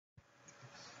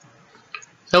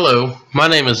Hello, my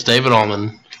name is David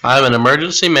Allman. I am an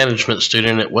emergency management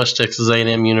student at West Texas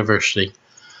A&M University.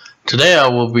 Today I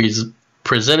will be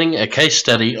presenting a case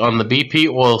study on the BP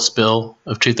oil spill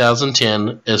of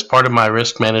 2010 as part of my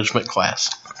risk management class.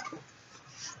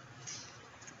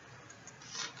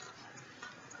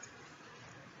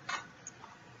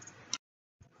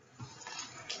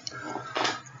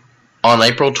 On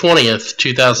April 20th,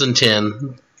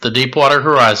 2010, the Deepwater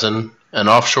Horizon, an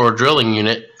offshore drilling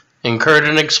unit, incurred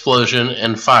an explosion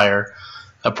and fire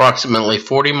approximately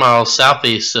 40 miles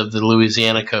southeast of the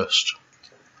Louisiana coast.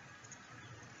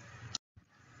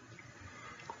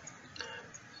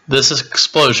 This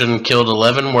explosion killed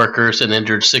 11 workers and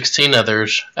injured 16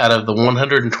 others out of the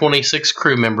 126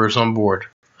 crew members on board.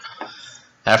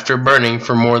 After burning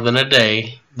for more than a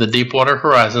day, the Deepwater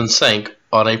Horizon sank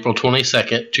on April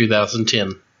 22,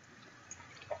 2010.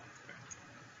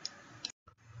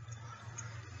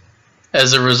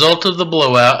 As a result of the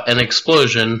blowout and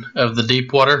explosion of the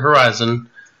Deepwater Horizon,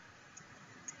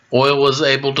 oil was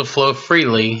able to flow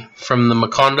freely from the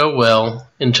Macondo well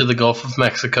into the Gulf of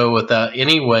Mexico without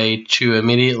any way to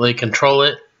immediately control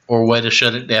it or way to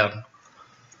shut it down.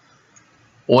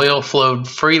 Oil flowed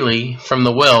freely from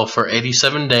the well for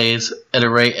 87 days at a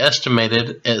rate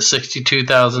estimated at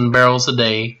 62,000 barrels a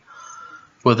day,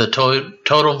 with a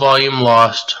total volume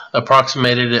lost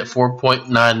approximated at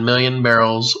 4.9 million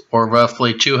barrels, or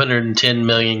roughly 210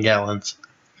 million gallons.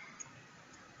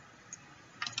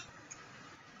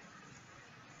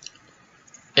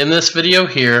 In this video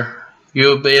here, you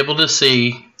will be able to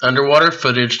see underwater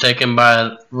footage taken by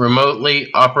a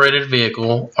remotely operated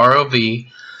vehicle, ROV,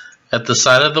 at the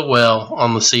side of the well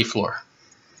on the seafloor.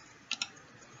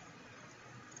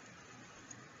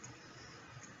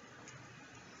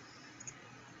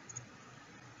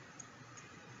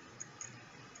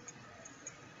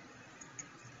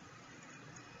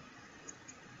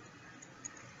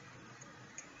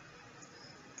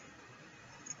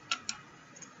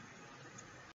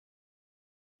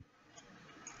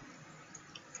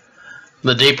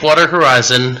 The Deepwater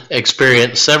Horizon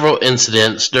experienced several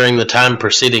incidents during the time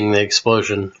preceding the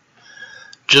explosion.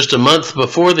 Just a month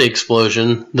before the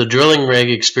explosion, the drilling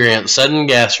rig experienced sudden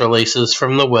gas releases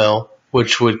from the well,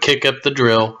 which would kick up the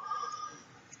drill.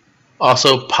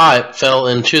 Also, pipe fell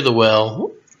into the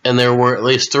well, and there were at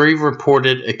least 3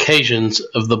 reported occasions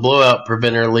of the blowout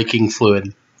preventer leaking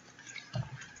fluid.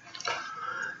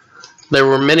 There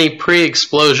were many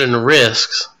pre-explosion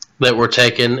risks that were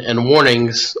taken and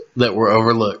warnings that were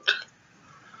overlooked.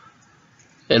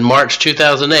 In March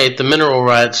 2008, the mineral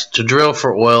rights to drill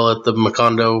for oil at the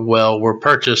Macondo well were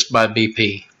purchased by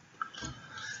BP.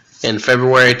 In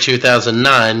February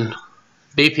 2009,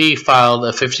 BP filed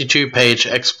a 52-page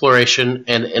exploration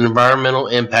and environmental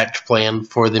impact plan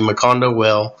for the Macondo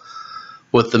well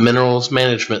with the Minerals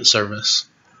Management Service.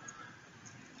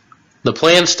 The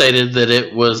plan stated that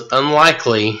it was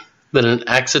unlikely that an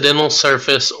accidental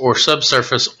surface or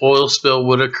subsurface oil spill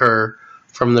would occur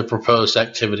from the proposed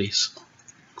activities.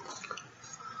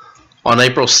 On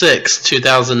April 6,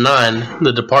 2009,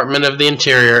 the Department of the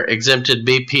Interior exempted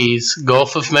BP's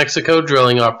Gulf of Mexico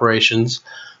drilling operations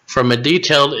from a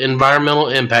detailed environmental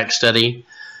impact study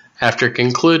after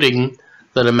concluding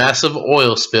that a massive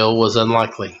oil spill was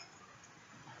unlikely.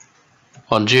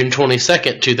 On June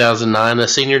 22, 2009, a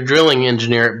senior drilling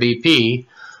engineer at BP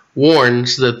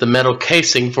warns that the metal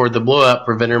casing for the blowout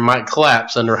preventer might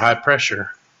collapse under high pressure.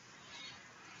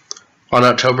 On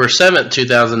October 7,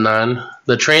 2009,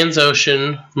 the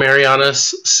Transocean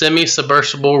Marianas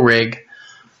semi-submersible rig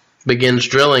begins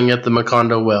drilling at the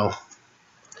Macondo well.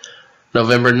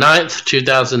 November 9,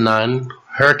 2009,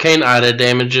 Hurricane Ida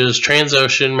damages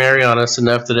Transocean Marianas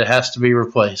enough that it has to be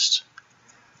replaced.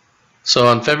 So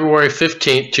on February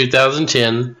 15,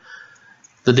 2010,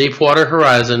 the Deepwater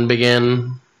Horizon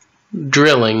began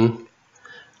drilling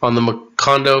on the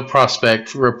Macondo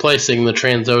prospect, replacing the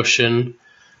Transocean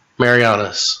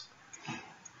Marianas.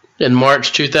 In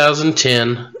March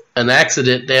 2010, an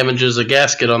accident damages a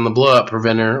gasket on the blowout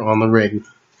preventer on the rig.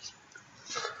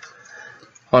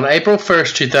 On April 1,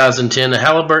 2010, a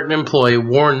Halliburton employee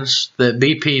warns that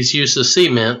BP's use of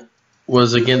cement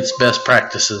was against best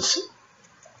practices.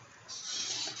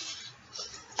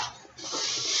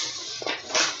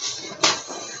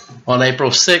 On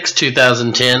April 6,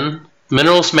 2010,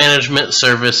 Minerals Management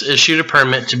Service issued a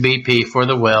permit to BP for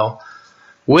the well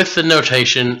with the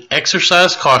notation,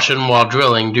 "Exercise caution while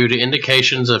drilling due to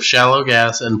indications of shallow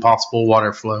gas and possible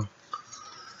water flow."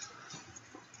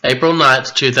 April 9,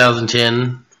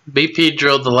 2010, BP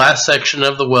drilled the last section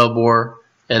of the wellbore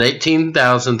at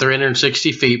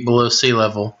 18,360 feet below sea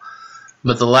level,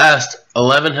 but the last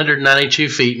 1,192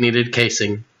 feet needed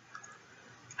casing.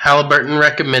 Halliburton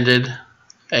recommended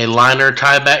a liner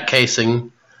tieback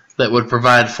casing that would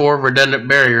provide 4 redundant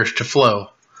barriers to flow.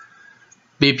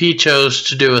 BP chose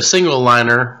to do a single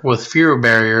liner with fewer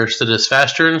barriers that is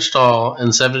faster to install and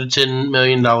 $7 to $10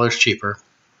 million cheaper.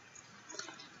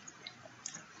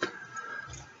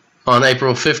 On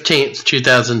April 15,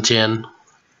 2010,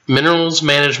 Minerals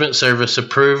Management Service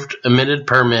approved amended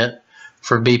permit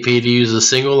for BP to use a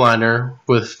single liner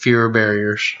with fewer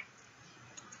barriers.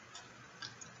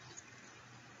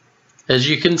 As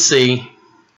you can see,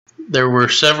 there were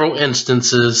several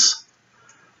instances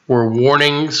where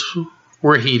warnings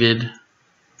were heeded.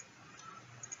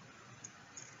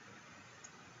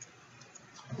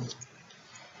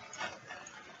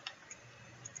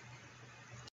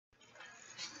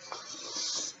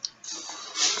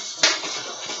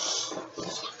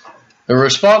 The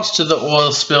response to the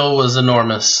oil spill was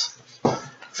enormous.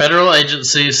 Federal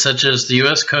agencies such as the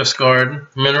U.S. Coast Guard,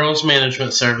 Minerals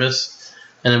Management Service,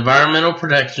 and Environmental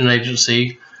Protection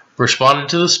Agency responded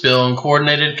to the spill and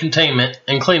coordinated containment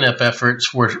and cleanup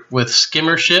efforts with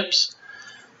skimmer ships,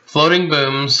 floating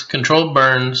booms, controlled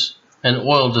burns, and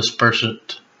oil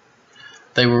dispersant.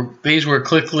 These were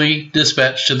quickly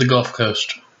dispatched to the Gulf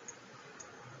Coast.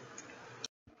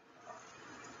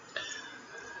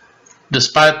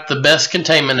 Despite the best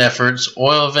containment efforts,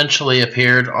 oil eventually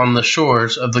appeared on the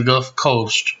shores of the Gulf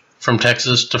Coast from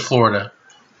Texas to Florida.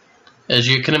 As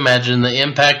you can imagine, the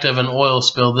impact of an oil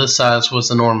spill this size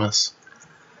was enormous.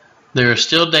 There is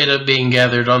still data being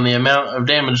gathered on the amount of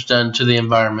damage done to the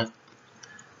environment.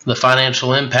 The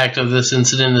financial impact of this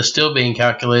incident is still being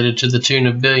calculated to the tune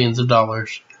of billions of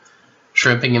dollars.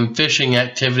 Shrimping and fishing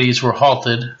activities were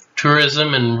halted,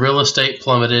 tourism and real estate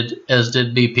plummeted, as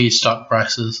did BP stock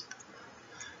prices.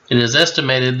 It is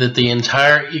estimated that the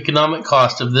entire economic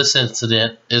cost of this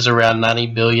incident is around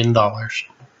 $90 billion.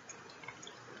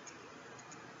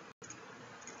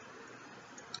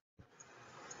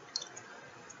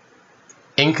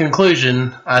 In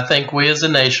conclusion, I think we as a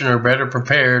nation are better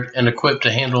prepared and equipped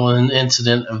to handle an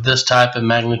incident of this type and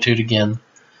magnitude again.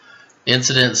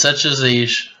 Incidents such as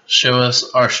these show us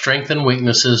our strengths and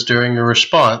weaknesses during a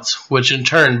response, which in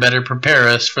turn better prepare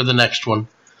us for the next one.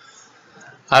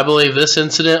 I believe this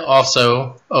incident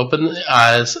also opened the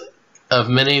eyes of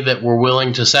many that were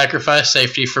willing to sacrifice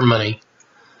safety for money.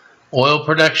 Oil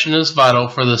production is vital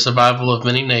for the survival of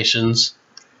many nations,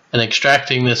 and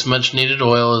extracting this much-needed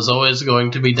oil is always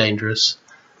going to be dangerous.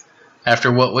 After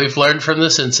what we've learned from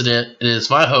this incident, it is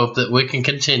my hope that we can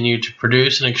continue to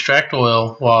produce and extract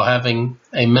oil while having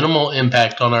a minimal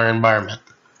impact on our environment.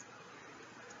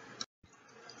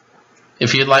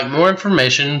 If you'd like more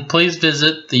information, please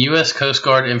visit the U.S. Coast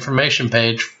Guard information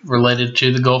page related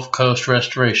to the Gulf Coast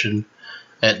restoration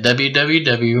at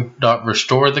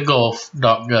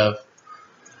www.restorethegulf.gov.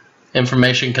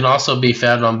 Information can also be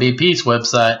found on BP's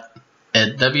website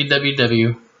at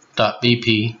www.bp.com.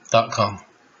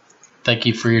 Thank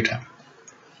you for your time.